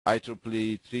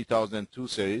IEEE 3002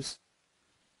 series,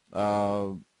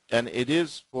 and it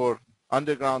is for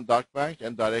underground dark bank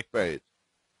and direct buried.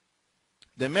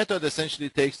 The method essentially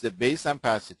takes the base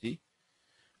ampacity,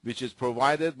 which is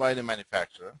provided by the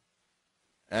manufacturer,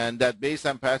 and that base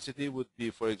ampacity would be,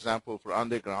 for example, for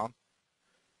underground,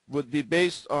 would be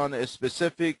based on a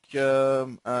specific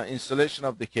installation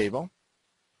of the cable.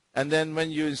 And then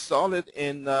when you install it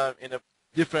in a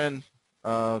different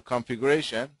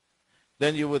configuration,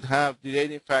 then you would have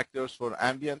derating factors for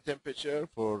ambient temperature,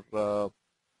 for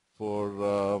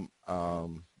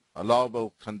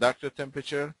allowable conductor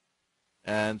temperature,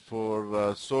 and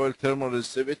for soil thermal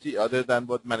resistivity other than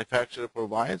what manufacturer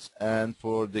provides, and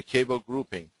for the cable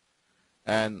grouping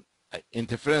and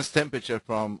interference temperature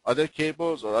from other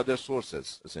cables or other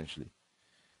sources, essentially.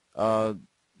 In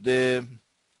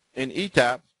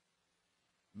ETAP,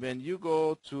 when you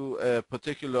go to a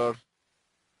particular,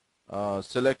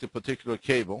 select a particular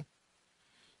cable,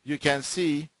 you can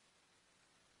see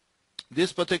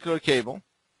this particular cable.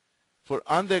 For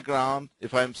underground,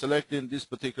 if I'm selecting this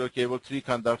particular cable,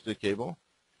 3-conductor cable,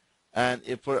 and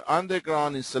if for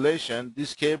underground installation,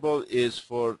 this cable is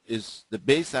the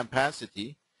base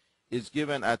ampacity is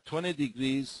given at 20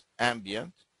 degrees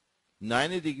ambient,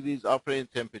 90 degrees operating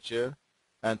temperature,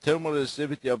 and thermal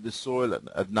resistivity of the soil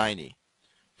at 90.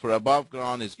 For above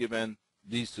ground is given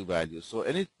these two values. So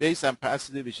any base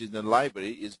ampacity which is in the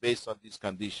library is based on these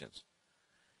conditions.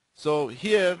 So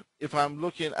here, if I'm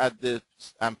looking at the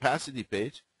ampacity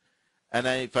page, and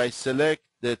if I select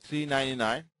the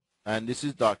 399, and this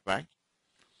is dark bank,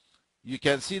 you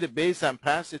can see the base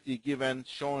ampacity given,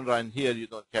 shown right here. You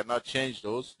cannot change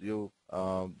those.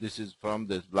 This is from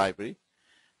the library.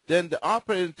 Then the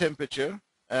operating temperature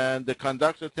and the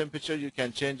conductor temperature, you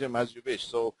can change them as you wish.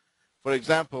 So, for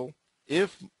example,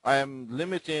 if I'm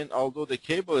limiting, although the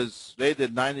cable is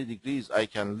rated 90 degrees, I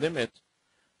can limit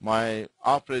my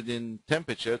operating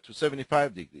temperature to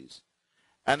 75 degrees.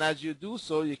 And as you do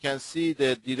so, you can see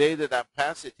the derated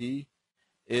ampacity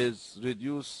is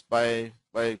reduced by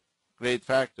great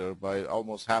factor, by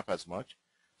almost half as much.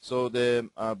 So the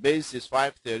base is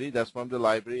 530, that's from the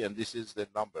library, and this is the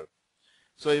number.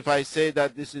 So if I say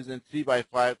that this is in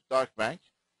 3x5 dark bank,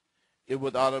 it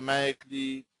would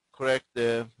automatically correct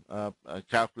the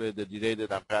calculate the derated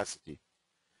ampacity.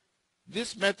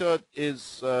 This method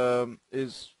is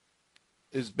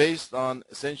based on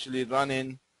essentially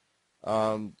running.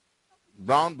 Brown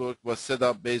Book was set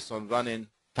up based on running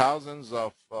thousands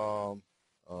of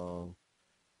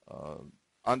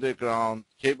underground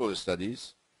cable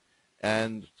studies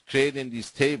and creating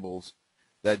these tables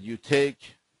that you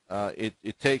take.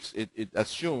 It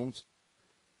assumes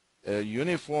a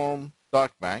uniform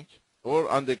dark bank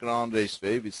or underground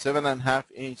raceway with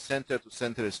 7.5-inch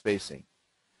center-to-center spacing.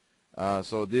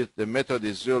 So the method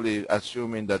is really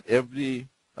assuming that every,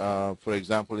 for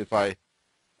example, if I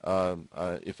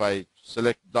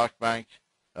select dark bank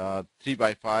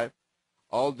 3x5,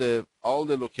 all the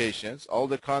locations, all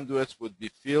the conduits would be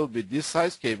filled with this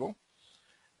size cable,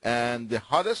 and the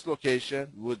hottest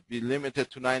location would be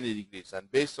limited to 90 degrees.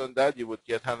 And based on that, you would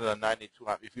get 192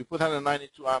 amps. If you put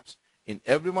 192 amps in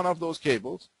every one of those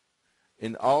cables,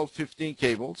 in all 15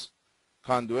 cables,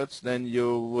 conduits, then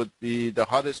you would be the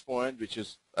hottest point, which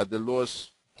is at the lowest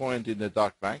point in the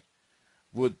dark bank,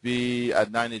 would be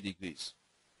at 90 degrees.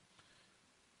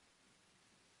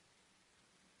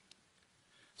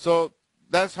 So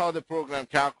that's how the program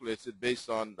calculates it based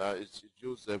on, it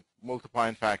uses a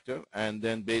multiplying factor and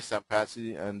then base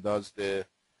ampacity and does the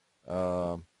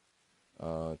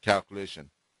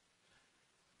calculation.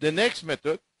 The next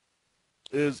method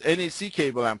is NEC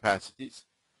cable ampacities,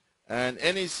 and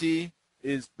NEC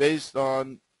is based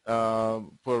on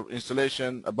for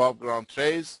installation above ground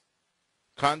trays,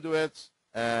 conduits,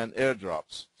 and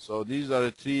airdrops. So these are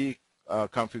the three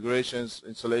configurations,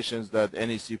 installations that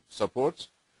NEC supports.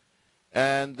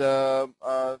 And the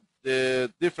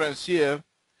difference here,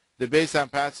 the base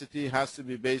ampacity has to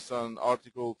be based on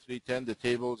Article 310, the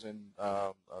tables in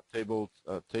table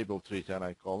 310,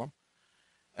 I call them.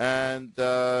 And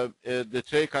the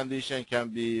tray condition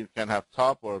can have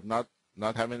top or not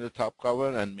having the top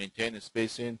cover, and maintain a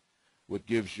spacing, which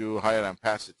gives you higher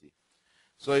ampacity.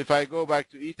 So if I go back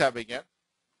to ETAP again,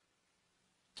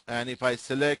 and if I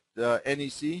select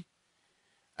NEC,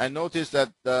 I notice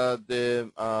that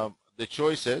the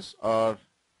choices are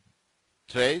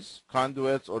trays,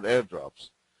 conduits, or airdrops.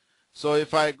 So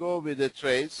if I go with the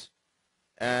trays,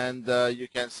 and you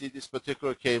can see this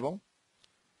particular cable,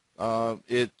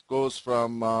 it goes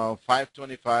from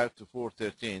 525 to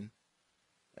 413,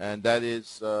 and that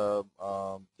is the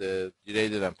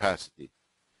derated ampacity.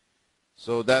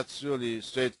 So that's really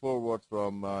straightforward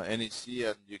from NEC,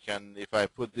 and you can, if I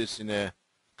put this in a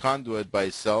conduit by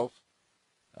itself,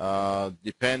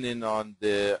 depending on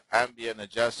the ambient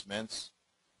adjustments,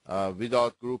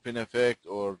 without grouping effect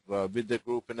or with the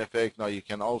grouping effect, now you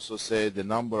can also say the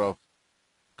number of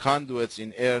conduits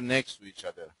in air next to each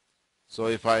other. So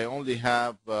if I only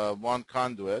have one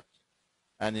conduit,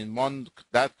 and in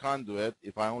that conduit,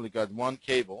 if I only got one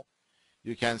cable,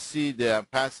 you can see the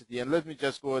ampacity. And let me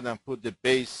just go ahead and put the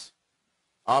base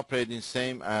operating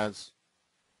same as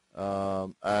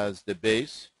the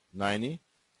base, 90.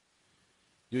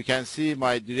 You can see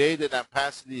my derated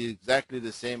ampacity is exactly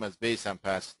the same as base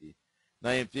ampacity.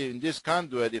 Now, in this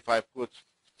conduit, if I put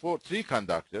three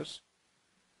conductors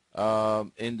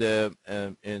in the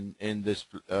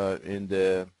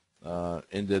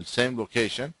same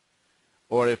location,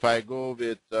 or if I go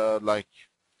with like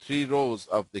 3 rows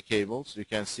of the cables, you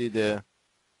can see the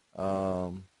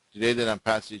derated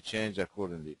ampacity change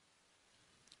accordingly.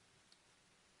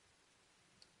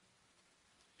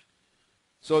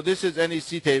 So this is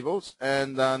NEC tables,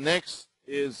 and next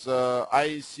is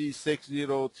IEC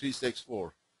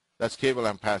 60364. That's cable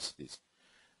ampacities.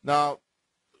 Now,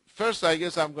 first, I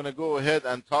guess I'm going to go ahead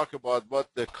and talk about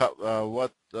what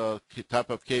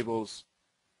type of cables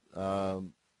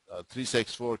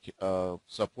 364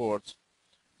 supports.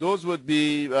 Those would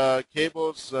be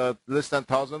cables less than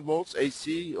 1,000 volts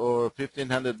AC or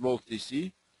 1,500 volts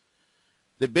DC.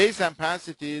 The base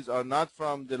ampacities are not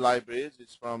from the libraries,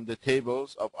 it's from the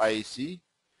tables of IEC.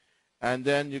 And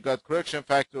then you got correction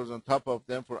factors on top of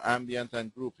them for ambient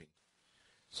and grouping.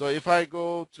 So if I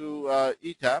go to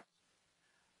ETAP,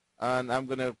 and I'm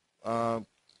going to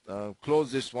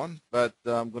close this one, but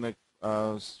I'm going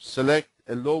to select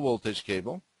a low voltage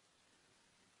cable.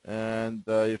 And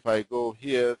if I go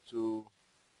here to,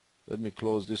 let me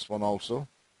close this one also.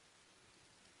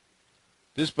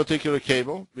 This particular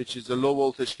cable, which is a low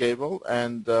voltage cable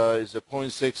and is a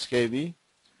 0.6 kV,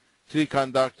 3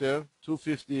 conductor,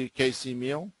 250 kc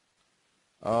mil.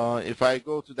 If I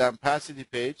go to the ampacity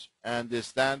page and the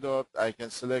standard, I can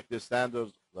select the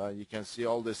standards. You can see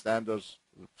all the standards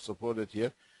supported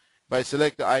here. If I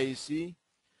select the IEC,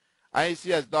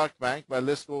 IEC has dark bank, but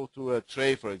let's go to a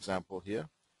tray, for example, here.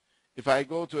 If I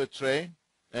go to a tray,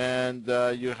 and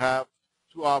you have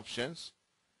 2 options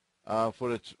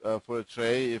for a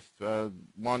tray. If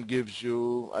one gives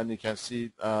you, and you can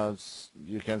see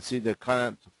the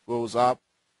current goes up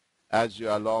as you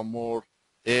allow more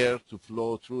air to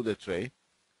flow through the tray.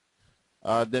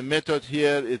 The method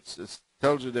here, it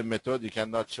tells you the method. You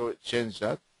cannot change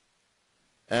that.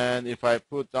 And if I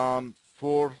put on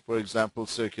 4, for example,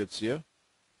 circuits here,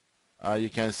 you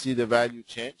can see the value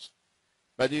change.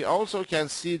 But you also can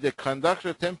see the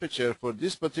conductor temperature for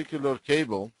this particular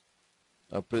cable,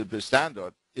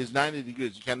 standard, is 90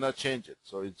 degrees. You cannot change it.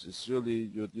 So it's really,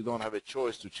 you don't have a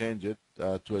choice to change it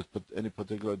to any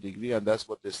particular degree, and that's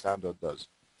what the standard does.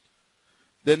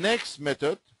 The next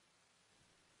method,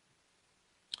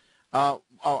 I'm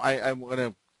going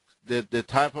to, the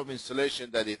type of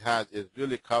installation that it has, it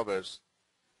really covers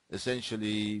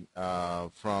essentially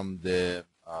from the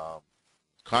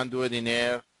conduit in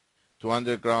air to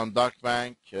underground duct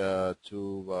bank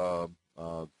to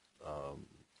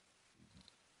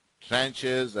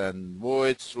trenches and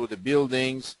voids through the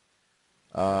buildings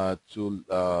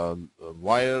to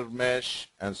wire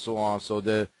mesh and so on. So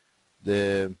the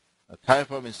type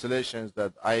of installations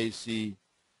that IEC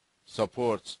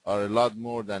supports are a lot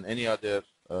more than any other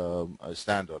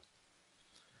standard.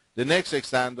 The next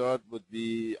standard would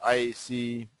be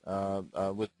IEC,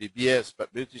 would be BS,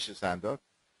 but British standard,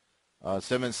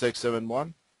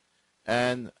 7671.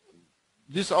 And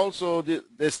this also,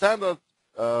 the standard,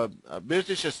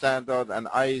 British standard and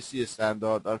IEC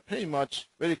standard are pretty much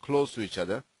very close to each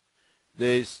other.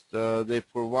 They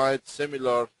provide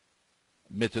similar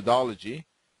methodology,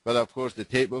 but of course the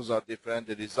tables are different.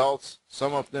 The results,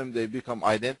 some of them they become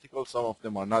identical, some of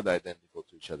them are not identical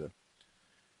to each other.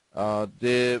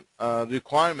 The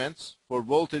requirements for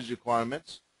voltage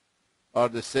requirements are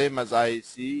the same as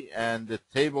IEC, and the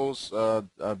tables,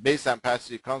 base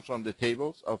ampacity comes from the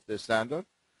tables of the standard,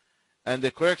 and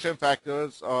the correction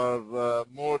factors are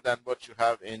more than what you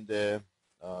have in the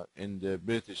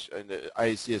British, in the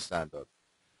IEC standard.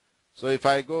 So if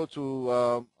I go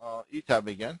to ETAP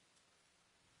again,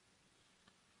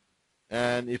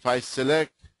 and if I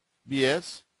select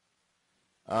BS,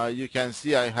 you can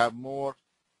see I have more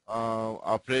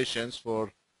operations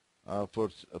for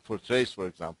trace, for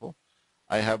example.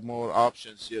 I have more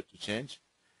options here to change,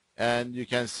 and you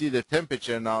can see the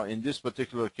temperature now in this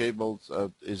particular cable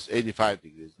is 85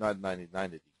 degrees, not 90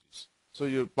 degrees. So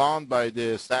you're bound by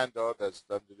the standard, that's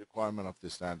the requirement of the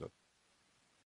standard.